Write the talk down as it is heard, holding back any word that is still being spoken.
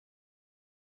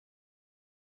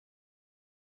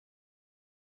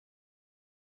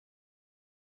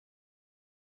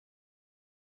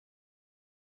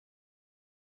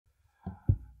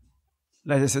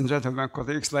Ladies and gentlemen,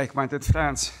 colleagues, like-minded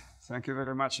friends, thank you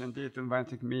very much indeed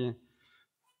inviting me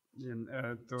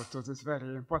to this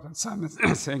very important summit.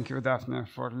 Thank you, Daphne,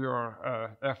 for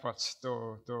your efforts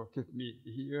to keep me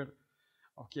here.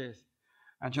 Okay,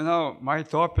 and you know, my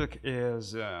topic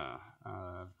is,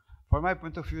 from my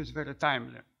point of view, is very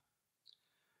timely,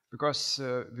 because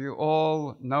we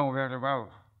all know very well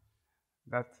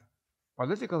that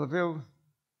political will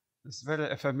is a very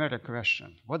ephemeral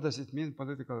question. What does it mean,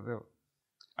 political will?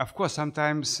 Of course,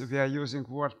 sometimes we are using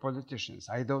word politicians.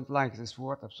 I don't like this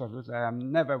word, absolutely. I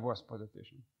never was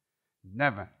politician,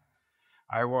 never.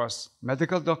 I was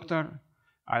medical doctor,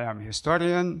 I am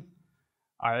historian,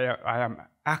 I am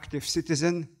active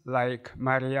citizen, like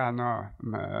Mariano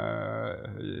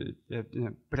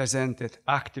presented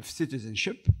active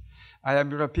citizenship. I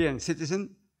am European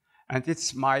citizen, and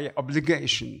it's my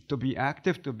obligation to be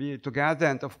active, to be together,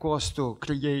 and of course to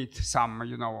create some,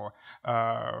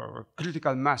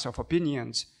 critical mass of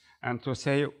opinions, and to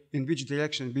say in which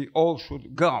direction we all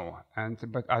should go.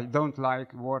 But I don't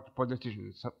like the word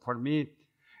politician. So for me,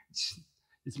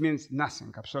 it means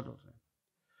nothing, absolutely.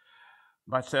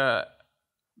 But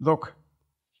look,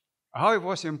 how it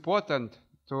was important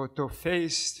to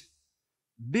face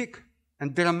big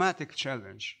and dramatic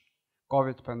challenge,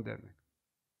 COVID pandemic.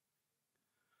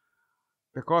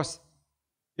 Because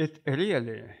it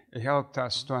really helped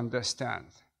us to understand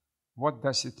what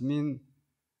does it mean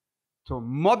to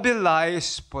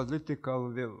mobilize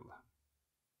political will.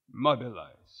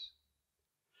 Mobilize.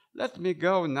 Let me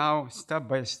go now step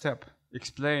by step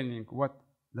explaining what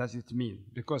does it mean,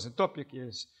 because the topic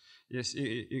is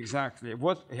exactly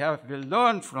what have we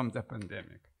learned from the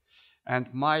pandemic.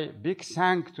 And my big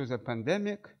thanks to the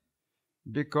pandemic,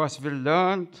 because we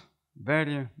learned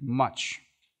very much.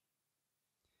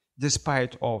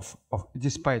 Despite of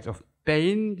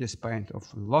pain, despite of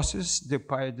losses,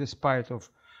 despite of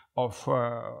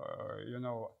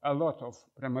a lot of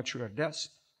premature deaths.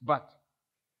 But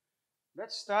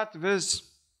let's start with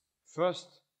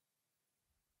first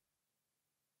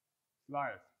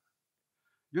slide.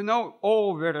 You know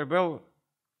all very well,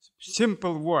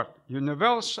 simple word,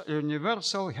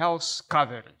 universal health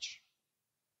coverage.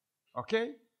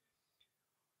 Okay?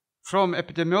 From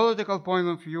epidemiological point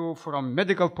of view, from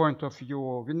medical point of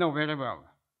view, we know very well.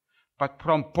 But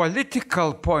from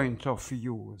political point of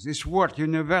view, this word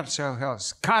universal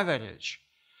health coverage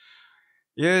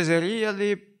is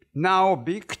really now a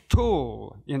big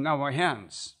tool in our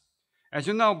hands. As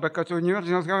you know, because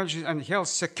universal coverage and health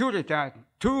security are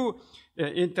two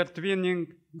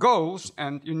intertwining goals,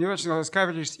 and universal health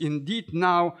coverage indeed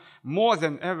now more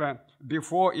than ever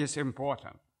before is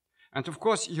important. And of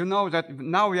course, you know that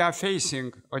now we are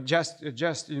facing, or just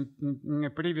in a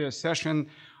previous session,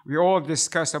 we all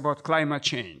discussed about climate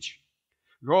change.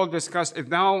 We all discussed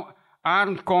now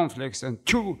armed conflicts and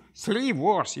 2-3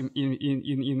 wars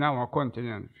in our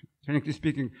continent. Frankly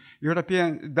speaking, WHO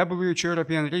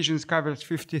European regions covers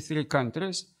 53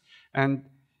 countries, and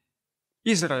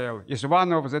Israel is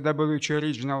one of the WHO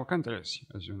regional countries,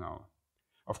 as you know.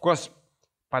 Of course,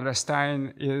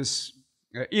 Palestine is,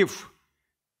 if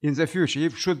in the future,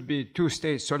 if should be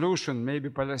two-state solution,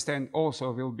 maybe Palestine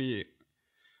also will be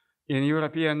in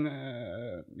European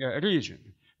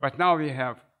region. But now we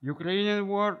have Ukrainian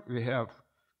war, we have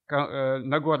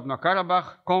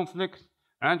Nagorno-Karabakh conflict,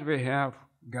 and we have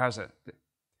Gaza.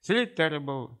 3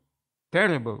 terrible,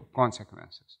 terrible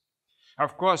consequences.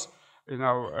 Of course, a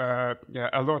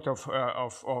lot of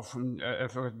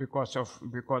effort because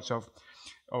of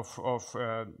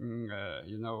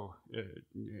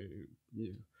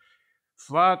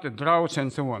flood, droughts,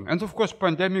 and so on. And of course,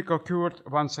 pandemic occurred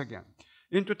once again.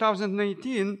 In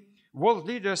 2019, world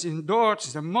leaders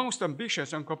endorsed the most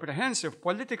ambitious and comprehensive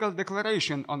political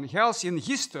declaration on health in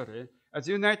history at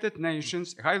the United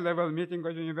Nations high-level meeting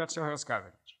on universal health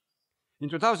coverage. In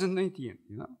 2019,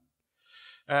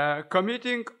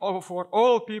 committing for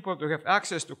all people to have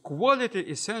access to quality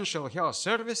essential health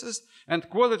services and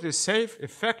quality safe,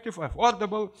 effective,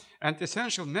 affordable, and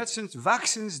essential medicines,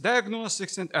 vaccines,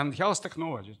 diagnostics, and health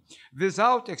technologies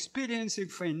without experiencing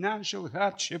financial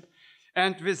hardship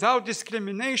and without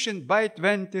discrimination by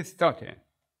 2030.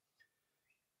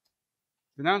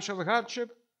 Financial hardship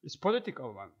is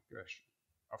political one question.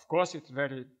 Of course, it's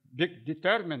very big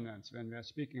determinants when we are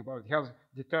speaking about health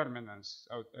determinants.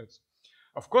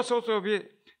 Of course, also we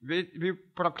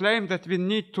proclaim that we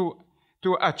need to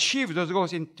achieve those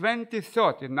goals in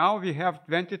 2030. Now we have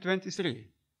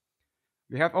 2023.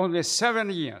 We have only 7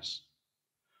 years.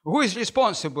 Who is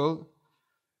responsible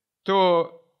to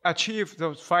achieve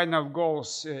those final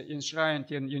goals enshrined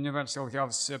in Universal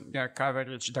Health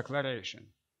Coverage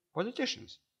Declaration?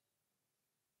 Politicians.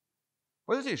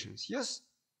 Politicians, yes.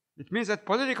 It means that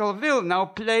political will now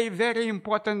play a very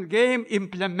important game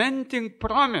implementing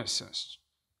promises.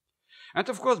 And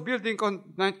of course, building on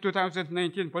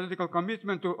 2019 political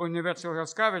commitment to universal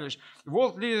health coverage,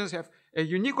 world leaders have a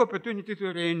unique opportunity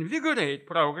to reinvigorate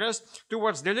progress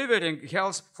towards delivering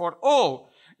health for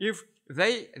all if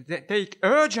they take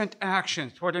urgent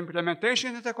actions for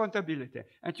implementation and accountability.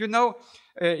 And you know,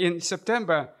 in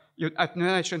September, at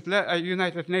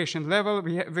United Nations level,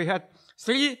 we had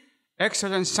 3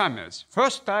 excellent summits.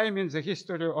 First time in the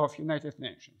history of United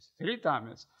Nations. 3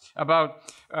 summits about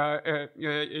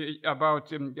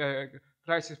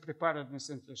crisis preparedness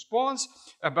and response,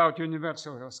 about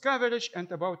universal health coverage,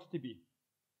 and about TB.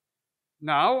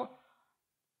 Now,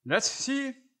 let's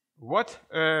see what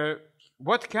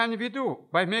can we do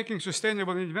by making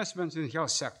sustainable investments in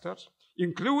health sectors,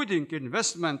 including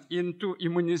investment into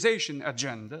immunization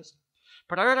agendas,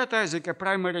 prioritizing a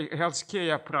primary health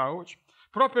care approach,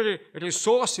 properly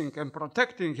resourcing and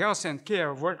protecting health and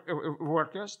care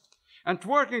workers, and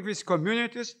working with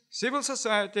communities, civil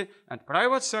society, and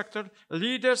private sector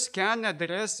leaders can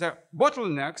address the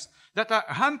bottlenecks that are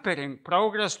hampering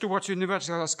progress towards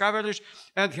universal health coverage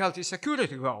and healthy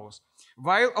security goals,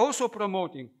 while also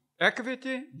promoting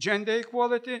equity, gender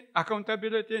equality,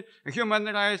 accountability, human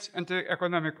rights, and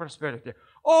economic prosperity.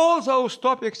 All those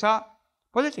topics are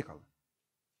political.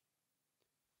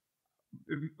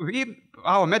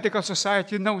 Our medical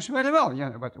society knows very well,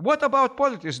 but what about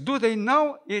politics? Do they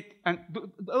know it, and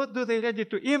do they ready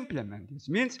to implement this?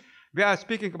 Means we are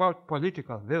speaking about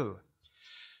political will.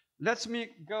 Let me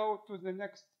go to the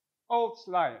next old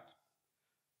slide.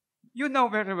 You know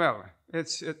very well,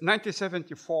 it's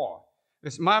 1974.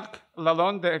 It's Marc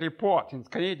Lalonde report, in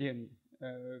Canadian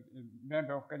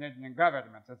member of Canadian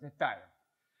government at the time.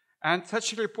 And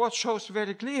such report shows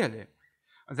very clearly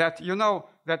that, you know,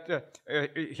 that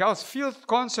health field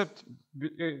concept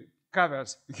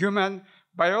covers human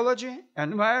biology,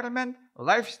 environment,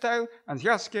 lifestyle, and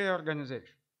healthcare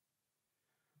organization.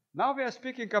 Now we are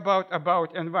speaking about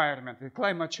environment.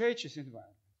 Climate change is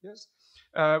environment, yes?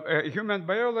 Human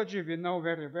biology, we know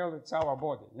very well, it's our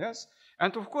body, yes?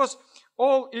 And of course,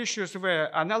 all issues were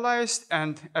analyzed,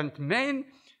 and main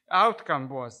outcome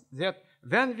was that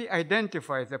when we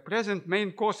identify the present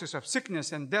main causes of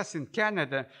sickness and death in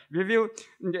Canada, we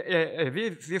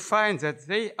find that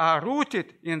they are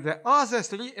rooted in the other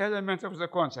 3 elements of the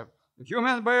concept: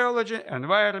 human biology,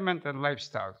 environment, and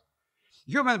lifestyle.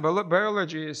 Human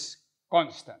biology is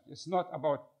constant. It's not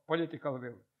about political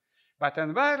will. But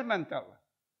environmental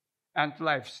and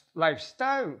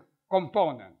lifestyle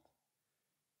component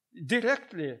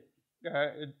directly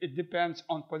it depends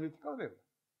on political will.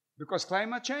 Because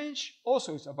climate change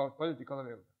also is about political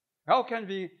will. How can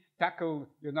we tackle,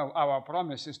 you know, our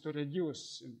promises to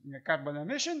reduce carbon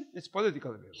emission? It's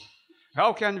political will.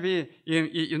 How can we,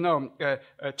 you know,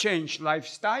 change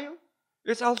lifestyle?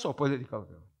 It's also political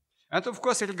will. And of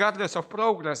course, regardless of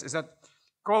progress, the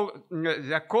call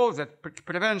that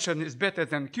prevention is better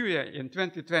than cure in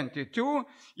 2022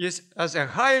 is as a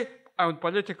high on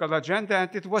political agenda,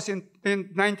 and it was in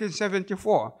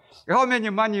 1974. How many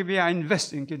money we are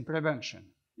investing in prevention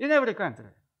in every country?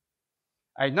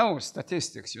 I know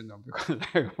statistics, you know, because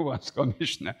I was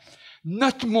commissioner.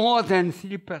 Not more than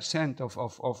 3% of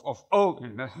all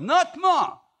investment. Not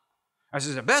more. As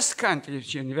is the best country,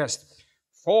 which invest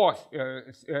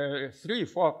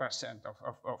 3-4%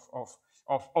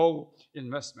 of all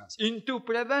investments into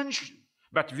prevention.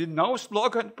 But we know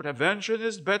slogan, prevention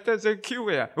is better than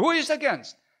cure. Who is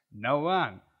against? No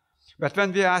one. But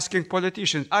when we are asking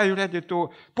politicians, are you ready to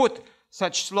put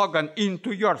such slogan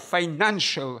into your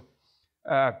financial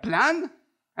plan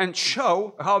and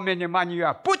show how many money you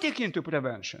are putting into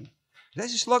prevention?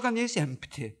 This slogan is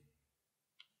empty.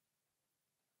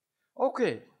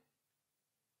 Okay.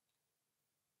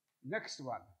 Next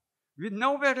one. We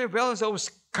know very well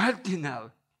those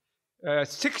cardinal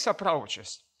 6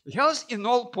 approaches. Health in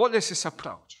all policies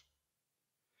approach.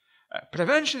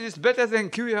 Prevention is better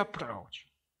than cure approach.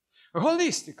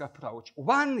 Holistic approach.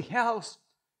 One health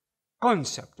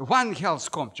concept,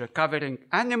 covering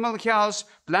animal health,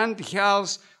 plant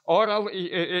health,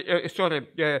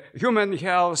 human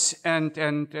health, and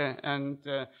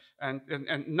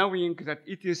knowing that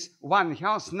it is one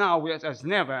health now as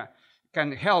never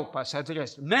can help us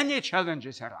address many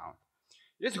challenges around.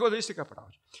 It's holistic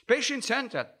approach.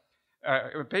 Patient-centered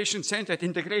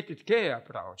integrated care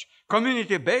approach,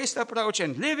 community-based approach,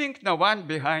 and leaving no one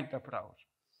behind approach.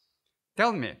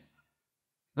 Tell me,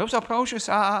 those approaches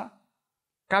are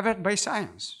covered by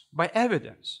science, by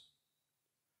evidence.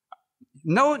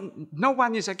 No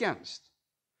one is against.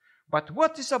 But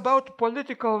what is about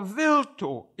political will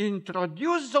to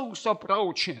introduce those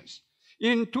approaches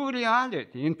into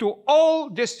reality, into all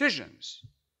decisions?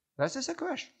 That is the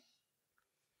question.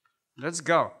 Let's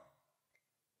go.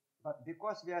 But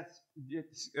because we are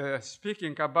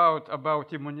speaking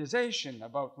about immunization,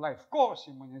 about life course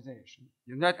immunization,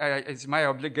 it's my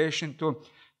obligation to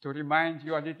remind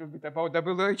you a little bit about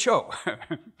WHO,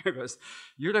 because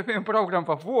European Program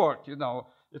of Work,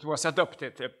 it was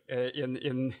adopted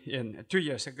in 2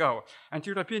 years ago. And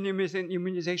European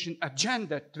Immunization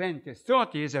Agenda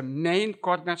 2030 is a main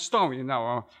cornerstone in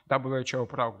our WHO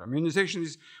program. Immunization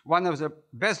is one of the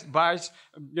best buys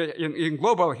in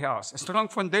global health, a strong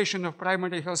foundation of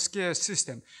primary health care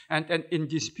system, and an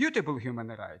indisputable human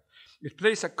right. It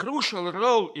plays a crucial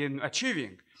role in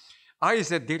achieving,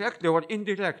 either directly or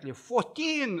indirectly,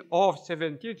 14 of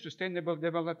 17 Sustainable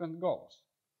Development Goals.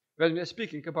 When we are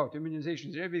speaking about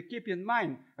immunizations, we keep in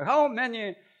mind how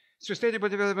many Sustainable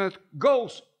Development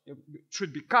Goals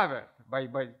should be covered by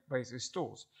these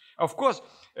tools. Of course,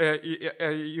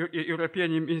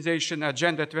 European Immunization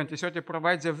Agenda 2030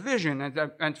 provides a vision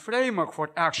and framework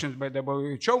for actions by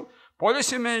WHO,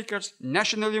 policymakers,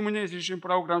 national immunization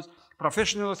programs,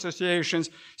 professional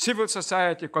associations, civil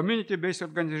society, community-based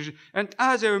organizations, and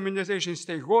other immunization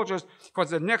stakeholders for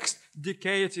the next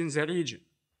decades in the region.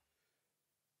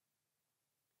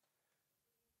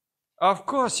 Of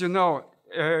course,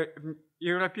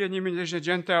 European Immunization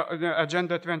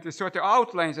Agenda 2030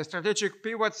 outlines the strategic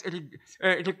pivots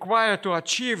required to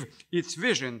achieve its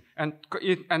vision and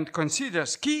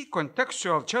considers key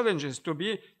contextual challenges to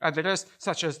be addressed,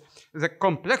 such as the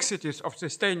complexities of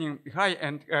sustaining high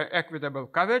and equitable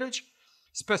coverage,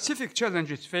 specific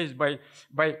challenges faced by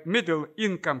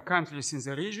middle-income countries in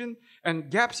the region,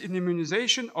 and gaps in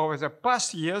immunization over the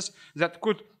past years that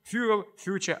could fuel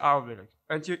future outbreaks.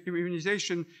 And European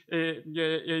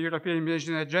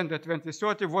Immunization Agenda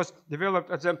 2030 was developed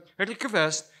at the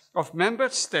request of member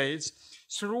states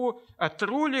through a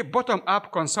truly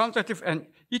bottom-up consultative and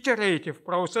iterative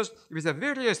process with the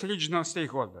various regional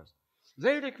stakeholders.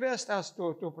 They request us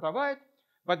to provide,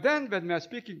 but then when we are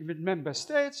speaking with member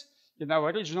states in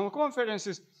our regional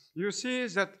conferences, you see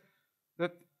that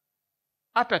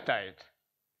appetite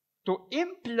to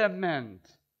implement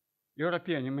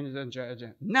European Immunization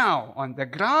Agenda now on the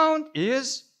ground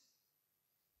is,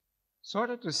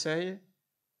 sorry to say,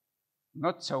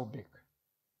 not so big.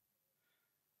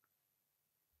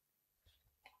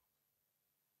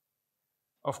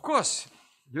 Of course,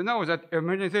 you know that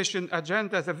immunization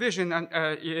agenda, the vision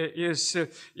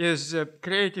is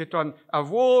created on a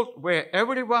world where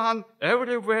everyone,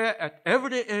 everywhere, at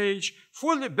every age,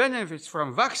 fully benefits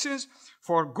from vaccines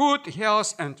for good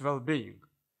health and well-being.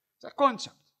 It's a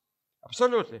concept.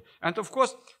 Absolutely. And of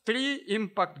course, 3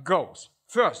 impact goals.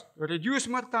 First, reduce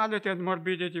mortality and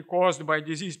morbidity caused by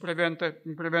disease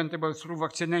preventable through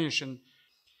vaccination.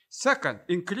 Second,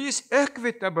 increase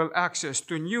equitable access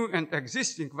to new and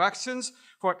existing vaccines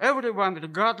for everyone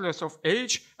regardless of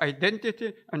age,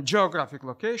 identity, and geographic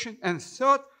location. And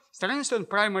third, strengthen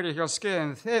primary health care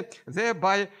and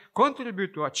thereby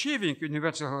contribute to achieving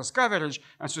universal health coverage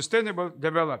and sustainable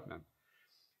development.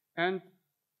 And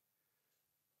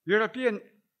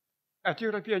at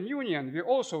European Union, we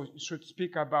also should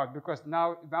speak about, because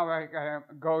now I am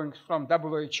going from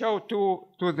WHO to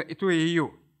EU.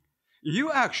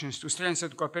 EU actions to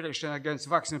strengthen cooperation against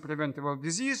vaccine-preventable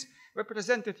disease were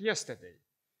presented yesterday.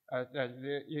 I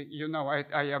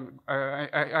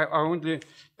only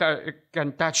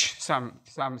can touch some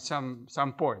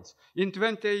points. In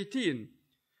 2018,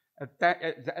 at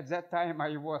that time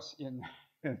I was in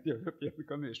the European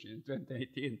Commission in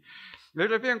 2018. The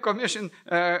European Commission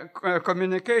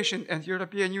communication and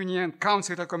European Union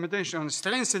Council recommendation on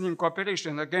strengthening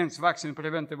cooperation against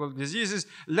vaccine-preventable diseases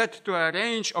led to a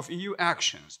range of EU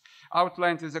actions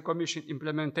outlined in the Commission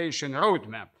implementation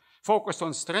roadmap, focused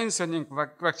on strengthening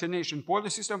vaccination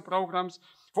policies and programs,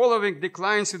 following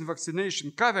declines in vaccination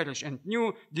coverage and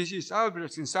new disease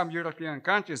outbreaks in some European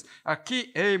countries. A key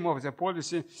aim of the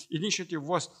policy initiative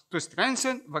was to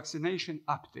strengthen vaccination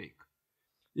uptake.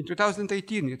 In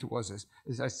 2018, it was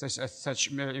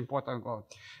such an important goal.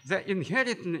 The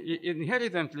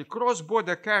inherently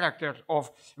cross-border character of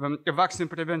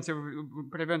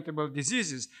vaccine-preventable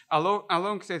diseases,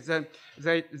 alongside the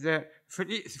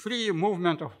free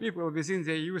movement of people within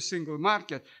the EU single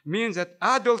market, means that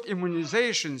adult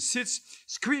immunization sits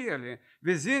squarely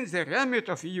within the remit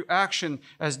of EU action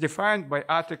as defined by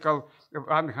Article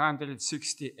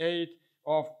 168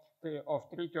 of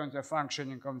Treaty on the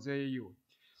Functioning of the EU.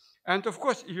 And of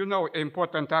course, you know,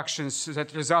 important actions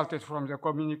that resulted from the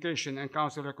communication and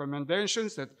Council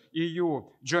recommendations, that EU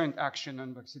joint action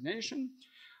on vaccination,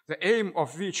 the aim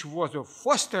of which was to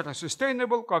foster a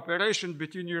sustainable cooperation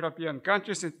between European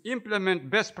countries and implement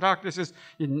best practices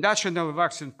in national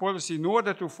vaccine policy in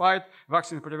order to fight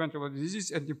vaccine-preventable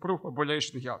disease and improve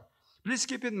population health. Please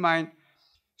keep in mind,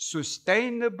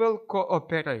 sustainable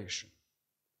cooperation.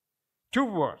 Two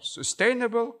words,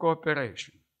 sustainable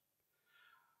cooperation.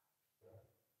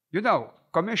 You know,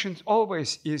 Commission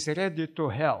always is ready to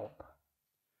help,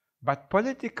 but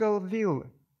political will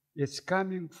is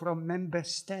coming from member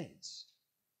states.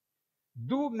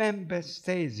 Do member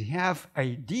states have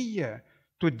idea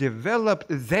to develop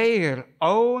their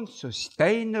own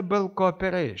sustainable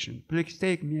cooperation? Please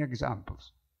take me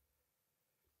examples.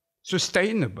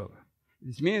 Sustainable.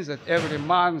 It means that every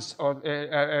month or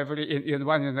in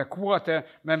 1 quarter,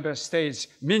 member states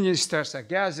ministers are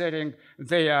gathering,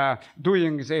 they are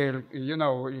doing their, you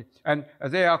know, and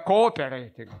they are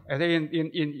cooperating. They in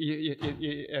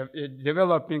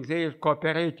developing their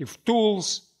cooperative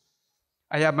tools.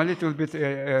 I am a little bit,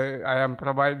 I am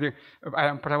providing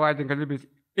a little bit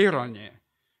irony,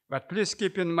 but please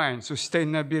keep in mind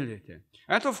sustainability.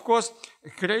 And of course,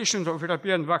 creation of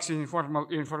European Vaccine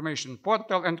Information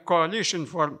Portal and Coalition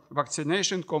for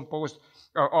Vaccination composed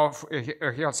of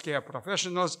healthcare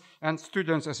professionals and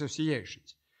students'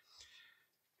 associations.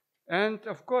 And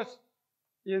of course,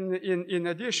 in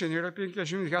addition, European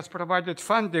Commission has provided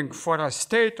funding for a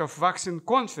state of vaccine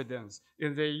confidence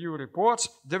in the EU reports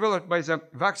developed by the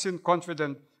Vaccine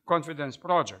Confidence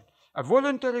Project. A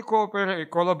voluntary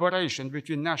collaboration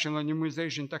between national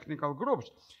immunization technical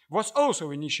groups was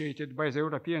also initiated by the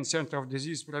European Centre of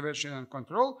Disease Prevention and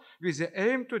Control with the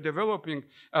aim to developing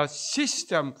a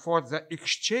system for the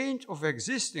exchange of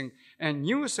existing and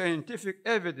new scientific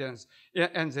evidence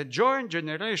and the joint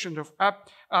generation of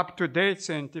up-to-date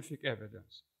scientific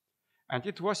evidence. And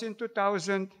it was in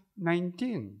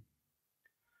 2019.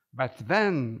 But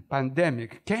when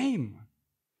pandemic came,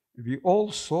 we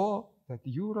all saw that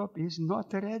Europe is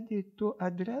not ready to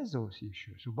address those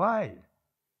issues. Why?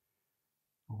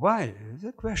 Why? It's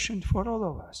a question for all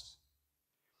of us.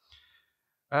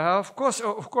 Of course,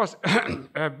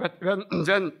 but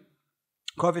when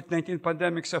COVID-19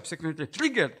 pandemic subsequently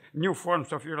triggered new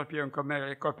forms of European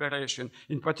cooperation,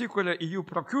 in particular EU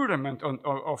procurement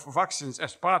of vaccines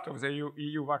as part of the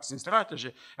EU vaccine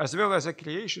strategy, as well as the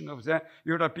creation of the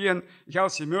European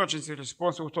Health Emergency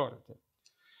Response Authority.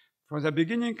 From the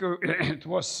beginning, it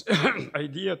was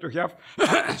idea to have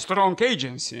strong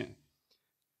agency,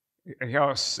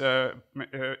 Health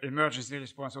Emergency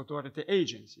Response Authority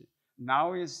agency.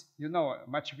 Now is, you know,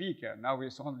 much weaker. Now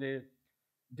is only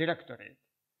directorate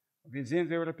within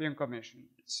the European Commission.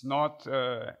 It's not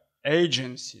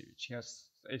agency which has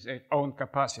its own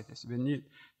capacities. We need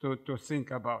to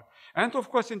think about. And of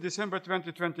course, in December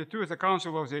 2022, the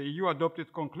Council of the EU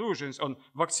adopted conclusions on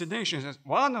vaccinations as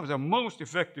one of the most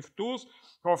effective tools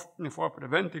for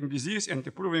preventing disease and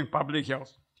improving public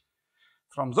health.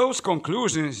 From those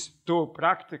conclusions to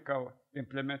practical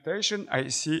implementation, I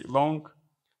see long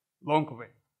way.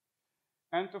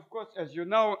 And of course, as you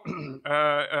know,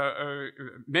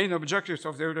 main objectives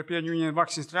of the European Union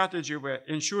vaccine strategy were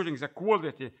ensuring the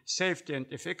quality, safety, and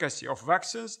efficacy of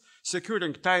vaccines,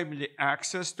 securing timely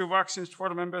access to vaccines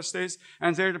for member states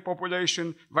and their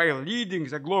population while leading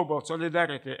the global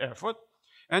solidarity effort,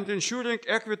 and ensuring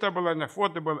equitable and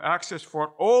affordable access for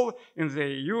all in the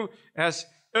EU as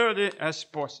early as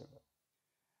possible.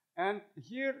 And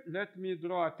here, let me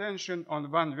draw attention on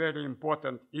one very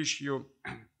important issue,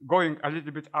 going a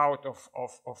little bit out of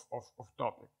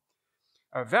topic.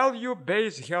 A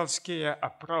value-based healthcare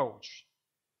approach,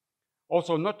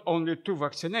 also not only to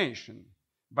vaccination,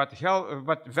 but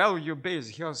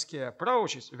value-based healthcare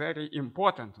approach is a very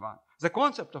important one. The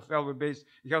concept of value-based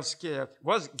healthcare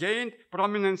was gained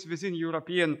prominence within Europe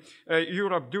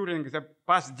during the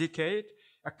past decade.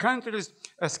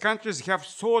 As countries have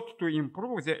sought to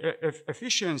improve the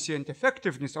efficiency and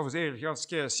effectiveness of their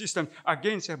healthcare system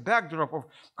against a backdrop of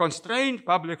constrained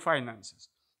public finances.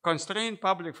 Constrained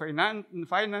public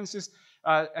finances,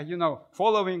 you know,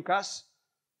 following us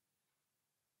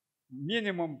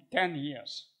minimum 10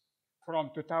 years from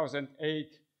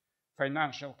 2008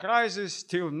 financial crisis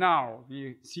till now.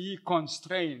 We see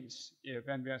constraints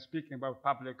when we are speaking about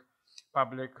public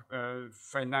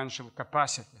financial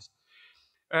capacities.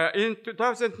 In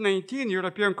 2019,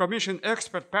 European Commission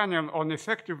expert panel on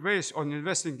effective ways on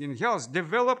investing in health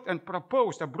developed and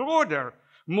proposed a broader,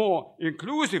 more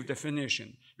inclusive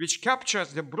definition, which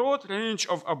captures the broad range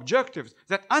of objectives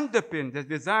that underpin the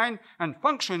design and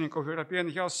functioning of European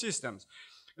health systems.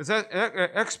 The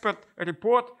expert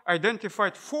report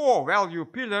identified 4 value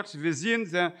pillars within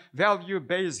the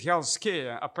value-based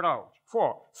healthcare approach.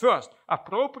 4. First,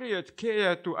 appropriate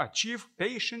care to achieve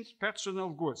patients' personal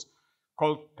goods,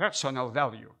 called personal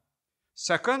value.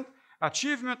 Second,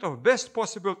 achievement of best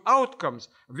possible outcomes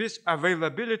with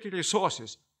availability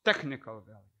resources, technical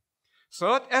value.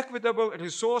 Third, equitable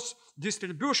resource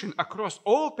distribution across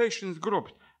all patient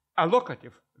groups,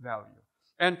 allocative value.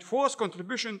 And fourth,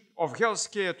 contribution of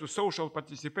healthcare to social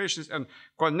participation and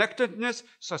connectedness,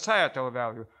 societal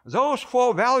value. Those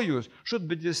 4 values should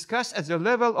be discussed at the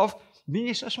level of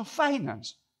ministers of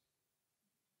finance,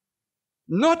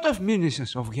 not of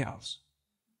ministers of health.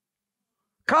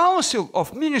 Council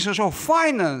of Ministers of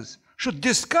Finance should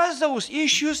discuss those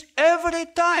issues every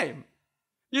time.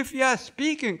 If we are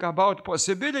speaking about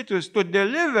possibilities to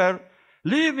deliver,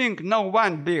 leaving no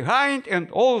one behind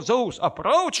and all those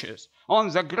approaches on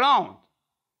the ground.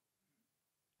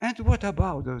 And what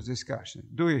about those discussions?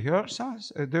 Do you hear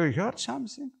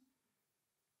something?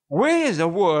 Where is the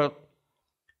word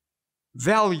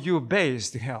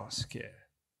value-based healthcare?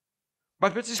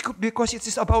 But it is because it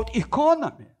is about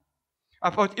economy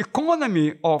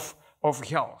of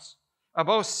health,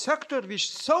 about sector which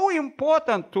is so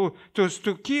important to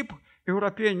keep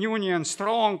European Union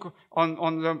strong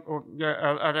on the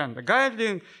arena.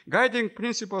 Guiding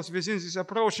principles within this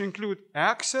approach include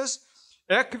access,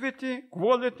 equity,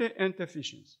 quality, and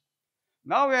efficiency.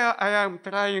 Now I am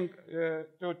trying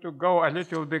to go a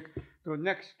little bit to the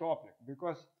next topic,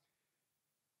 because,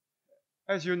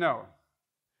 as you know,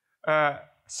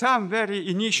 some very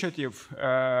initiative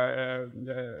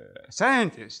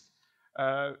scientists,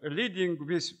 leading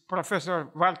with Professor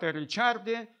Walter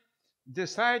Ricciardi,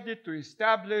 decided to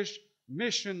establish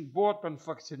mission board on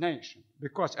vaccination,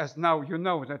 because as now you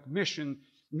know that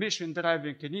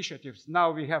mission-driving initiatives,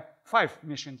 now we have 5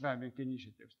 mission-driving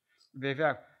initiatives. We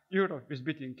have Europe is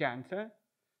beating cancer,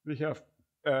 we have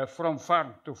from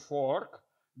farm to fork,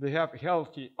 we have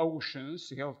healthy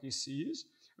oceans, healthy seas,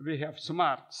 we have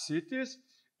smart cities,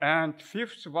 and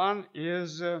 5th one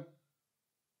is, I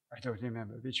don't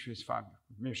remember which is farm,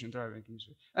 mission-driving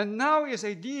initiative. And now is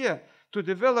idea to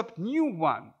develop new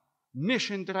one,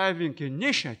 mission-driving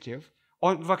initiative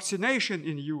on vaccination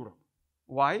in Europe.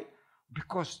 Why?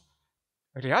 Because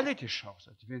reality shows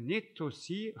that we need to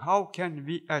see how can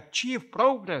we achieve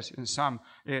progress in some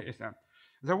areas.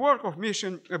 The work of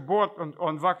mission board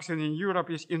on vaccine in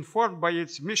Europe is informed by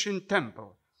its mission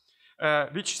temple,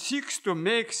 which seeks to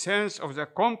make sense of the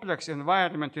complex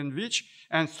environment in which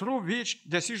and through which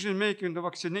decision-making in the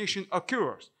vaccination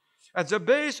occurs. At the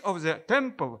base of the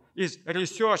temple is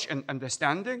research and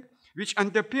understanding, which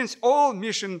underpins all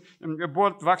mission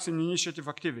board vaccine initiative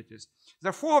activities.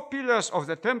 The 4 pillars of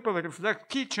the temple reflect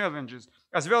key challenges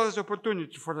as well as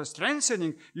opportunities for the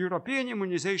strengthening European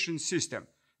immunization system,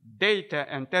 data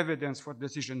and evidence for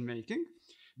decision-making,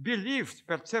 beliefs,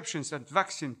 perceptions, and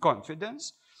vaccine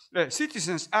confidence,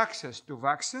 citizens' access to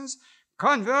vaccines,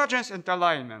 convergence and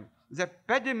alignment. The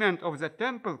pediment of the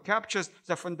temple captures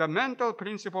the fundamental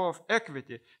principle of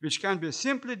equity, which can be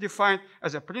simply defined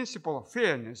as a principle of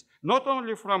fairness, not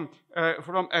only from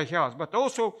a health, but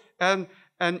also an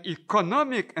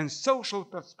economic and social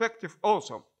perspective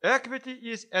also. Equity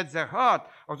is at the heart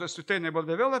of the Sustainable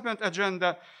Development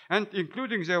Agenda, and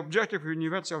including the objective of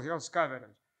universal health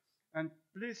coverage. And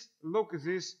please look at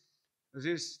this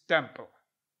temple.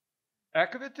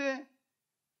 Equity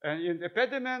and in the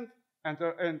pediment, and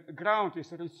ground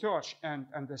is research and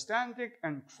understanding,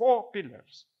 and 4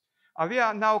 pillars. We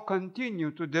are now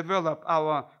continue to develop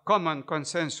our common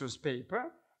consensus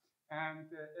paper, and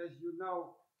as you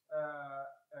know,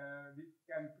 we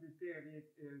can prepare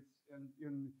it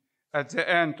at the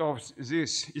end of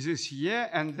this year,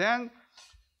 and then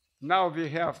now we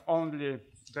have only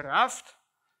draft,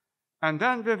 and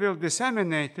then we will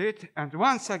disseminate it, and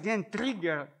once again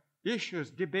trigger issues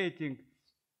debating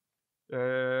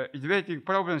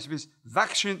problems with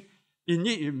vaccine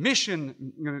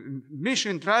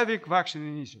mission-driving vaccine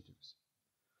initiatives.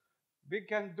 We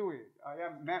can do it.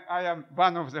 I am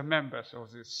one of the members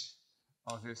of this.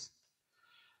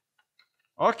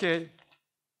 Okay,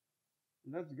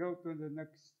 let's go to the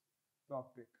next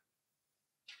topic.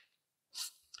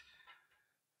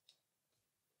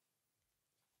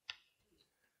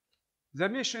 The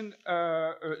mission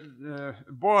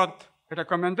board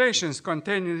recommendations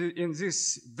contained in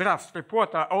this draft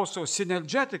report are also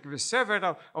synergetic with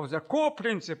several of the core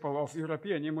principles of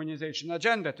European Immunization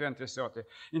Agenda 2030.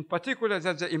 In particular,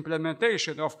 that the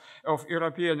implementation of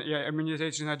European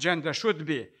Immunization Agenda should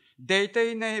be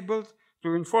data-enabled,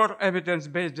 to inform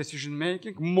evidence-based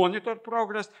decision-making, monitor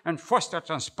progress, and foster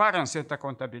transparency and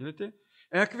accountability.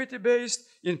 Equity-based,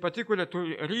 in particular, to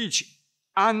reach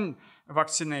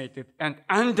unvaccinated and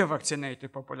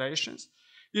under-vaccinated populations.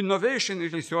 Innovation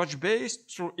research-based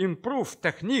through improved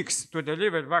techniques to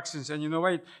deliver vaccines and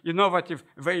innovative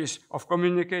ways of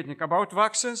communicating about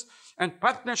vaccines, and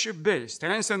partnership-based,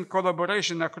 strengthen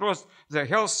collaboration across the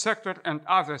health sector and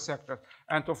other sectors,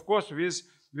 and of course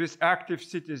with active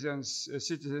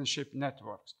citizenship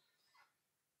networks.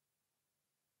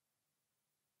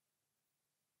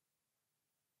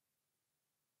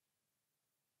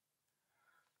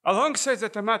 Alongside the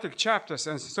thematic chapters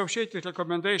and associated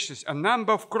recommendations, a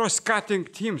number of cross-cutting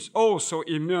themes also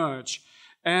emerge,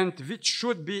 and which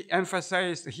should be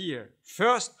emphasized here.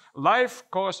 First, life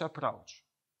course approach.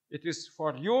 It is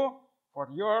for you, for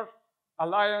your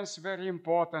alliance, very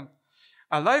important.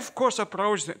 A life course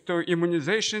approach to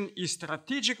immunization is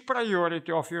strategic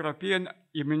priority of European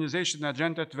Immunization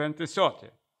Agenda 2030.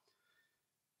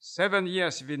 7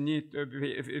 years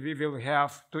we will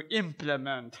have to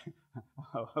implement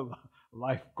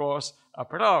life course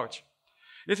approach.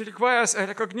 It requires a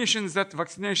recognition that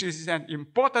vaccination is an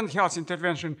important health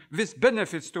intervention with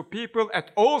benefits to people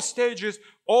at all stages,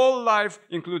 all life,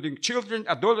 including children,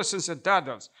 adolescents, and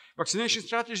adults. Vaccination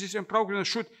strategies and programs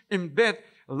should embed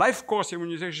life course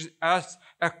immunization as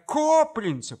a core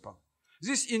principle.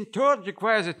 This in turn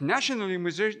requires that national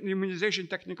immunization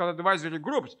technical advisory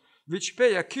groups, which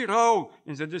play a key role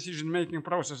in the decision-making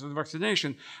process of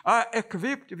vaccination, are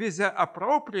equipped with the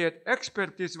appropriate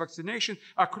expertise vaccination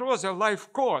across the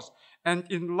life course. And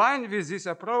in line with this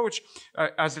approach,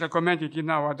 as recommended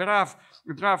in our draft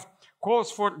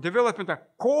calls for development a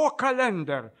core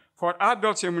calendar for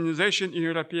adults immunization in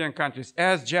European countries,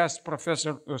 as just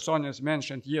Professor Sonis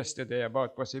mentioned yesterday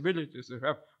about possibilities to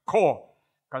have core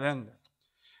calendar.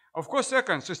 Of course,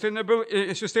 second, sustainable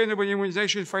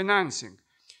immunization financing.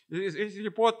 This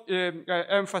report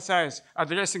emphasizes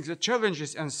addressing the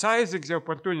challenges and sizing the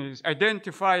opportunities,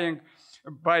 identifying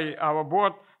by our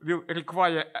board will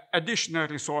require additional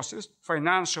resources,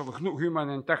 financial, human,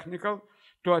 and technical.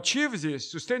 To achieve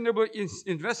this, sustainable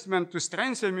investment to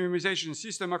strengthen the immunization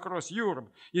system across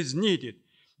Europe is needed.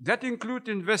 That includes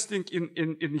investing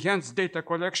in enhanced data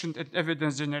collection and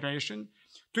evidence generation,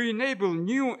 to enable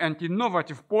new and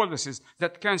innovative policies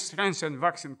that can strengthen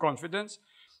vaccine confidence,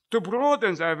 to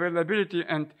broaden the availability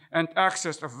and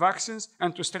access of vaccines,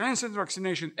 and to strengthen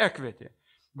vaccination equity.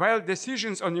 While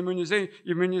decisions on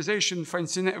immunization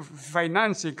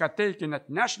financing are taken at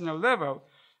national level,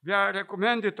 we are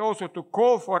recommended also to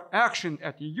call for action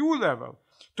at EU level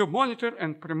to monitor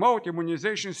and promote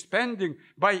immunization spending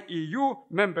by EU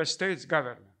member states'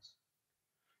 governments.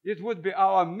 It would be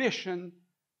our mission,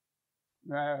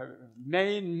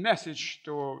 main message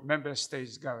to member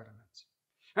states' governments.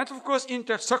 And of course,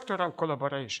 intersectoral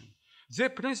collaboration. The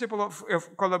principle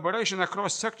of collaboration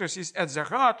across sectors is at the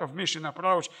heart of mission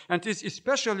approach and is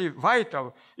especially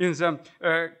vital in the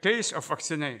case of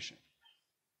vaccination.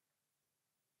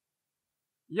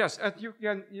 Yes, and you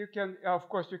can of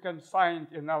course you can find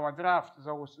in our draft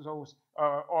those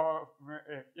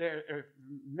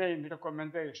main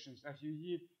recommendations as you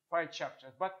need 5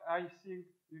 chapters. But I think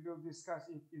we will discuss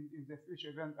it in the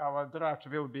future when our draft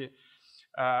will be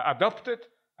adopted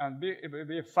and be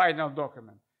a final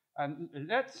document. And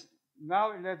let's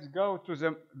go to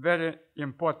the very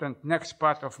important next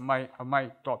part of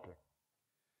my topic.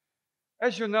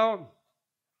 As you know,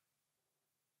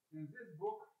 in this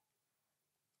book,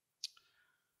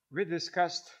 we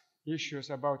discussed issues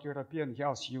about European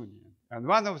Health Union. And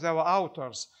one of our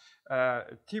authors,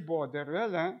 Thibaut de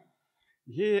Ruelle,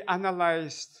 he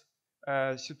analyzed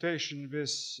situation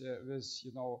with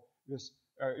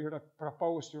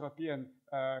proposed European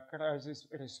crisis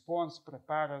response,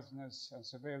 preparedness, and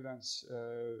surveillance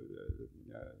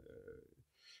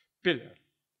pillar.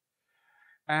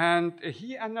 And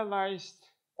he analyzed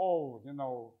all,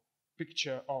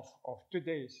 picture of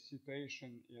today's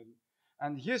situation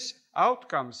and his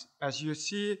outcomes, as you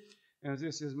see, and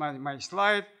this is my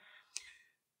slide,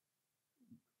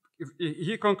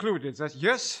 he concluded that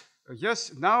yes,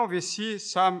 now we see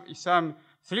some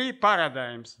 3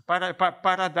 paradigm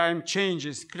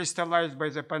changes crystallized by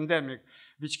the pandemic,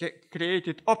 which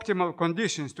created optimal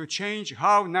conditions to change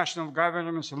how national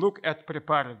governments look at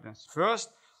preparedness. First,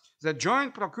 the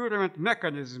joint procurement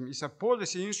mechanism is a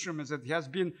policy instrument that has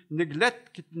been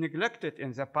neglected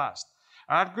in the past.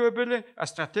 Arguably, a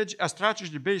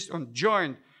strategy based on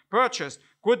joint purchase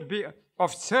could be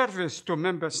of service to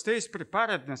member states'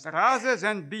 preparedness rather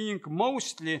than being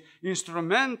mostly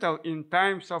instrumental in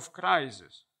times of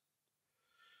crisis.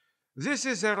 This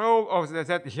is a role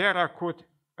that HERA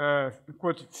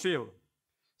could fill.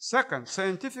 Second,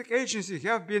 scientific agencies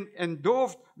have been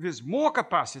endowed with more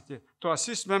capacity to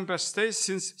assist member states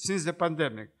since the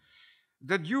pandemic.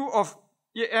 The due of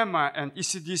EMA and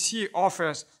ECDC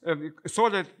offers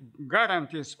solid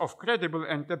guarantees of credible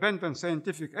and independent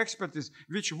scientific expertise,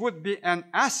 which would be an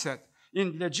asset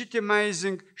in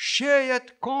legitimizing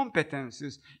shared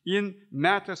competencies in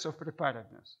matters of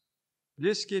preparedness.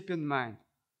 Please keep in mind,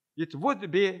 it would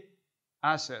be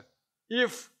asset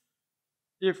if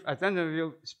and then we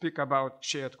will speak about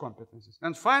shared competencies.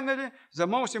 And finally, the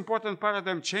most important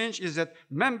paradigm change is that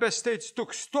member states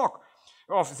took stock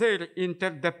of their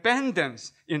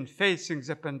interdependence in facing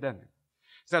the pandemic.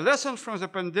 The lesson from the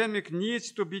pandemic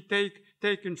needs to be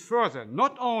taken further.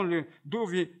 Not only do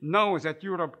we know that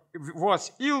Europe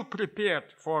was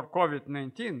ill-prepared for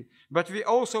COVID-19, but we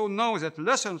also know that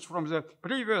lessons from the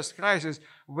previous crisis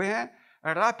were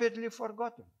rapidly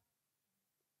forgotten.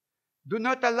 Do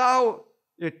not allow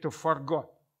it to forget.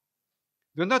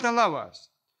 Do not allow us.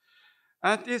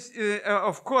 And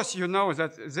of course, you know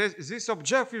that this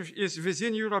objective is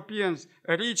within Europeans'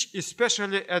 reach,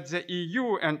 especially at the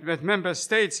EU and at member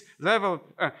states level,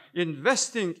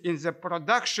 investing in the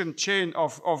production chain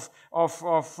of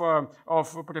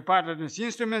preparedness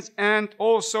instruments, and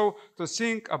also to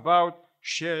think about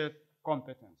shared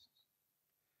competences.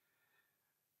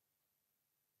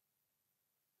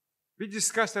 We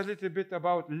discussed a little bit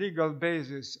about legal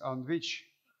basis on which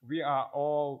we are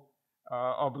all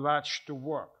obliged to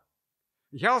work.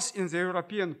 Health in the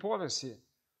European policy.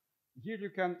 Here you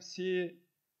can see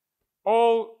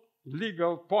all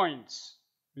legal points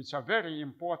which are very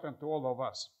important to all of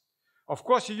us. Of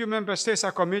course, EU member states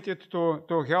are committed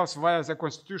to health via the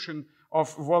Constitution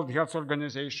of World Health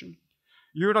Organization,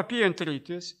 European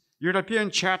treaties, European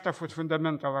Charter for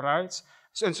Fundamental Rights,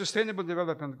 and Sustainable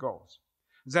Development Goals.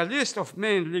 The list of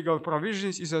main legal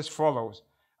provisions is as follows.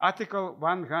 Article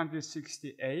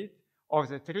 168 of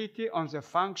the Treaty on the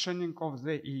Functioning of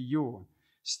the EU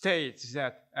states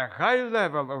that a high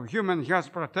level of human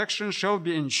health protection shall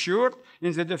be ensured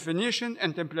in the definition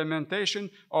and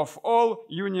implementation of all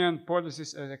Union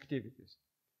policies and activities.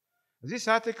 This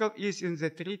article is in the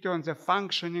Treaty on the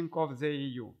Functioning of the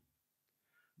EU,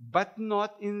 but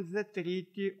not in the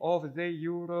Treaty of the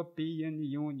European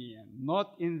Union,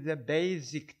 not in the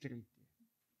basic treaty.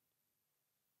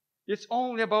 It's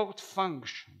only about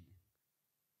functioning.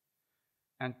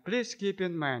 And please keep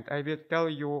in mind, I will tell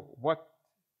you what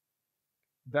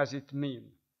does it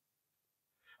mean.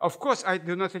 Of course, I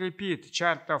do not repeat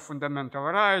Charter of Fundamental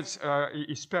Rights,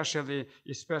 especially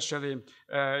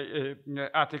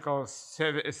Article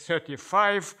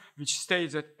 35, which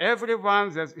states that everyone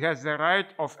has the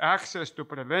right of access to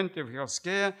preventive health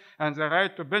care and the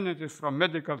right to benefit from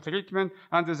medical treatment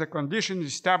under the conditions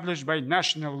established by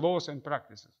national laws and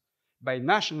practices. By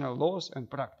national laws and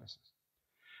practices.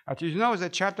 But you know the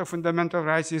Charter of Fundamental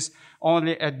Rights is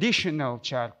only additional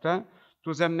charter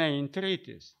to the main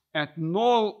treaties. And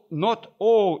not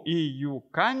all EU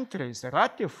countries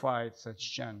ratified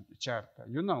such charter.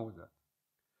 You know that.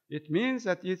 It means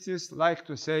that it is like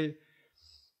to say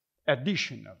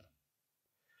additional.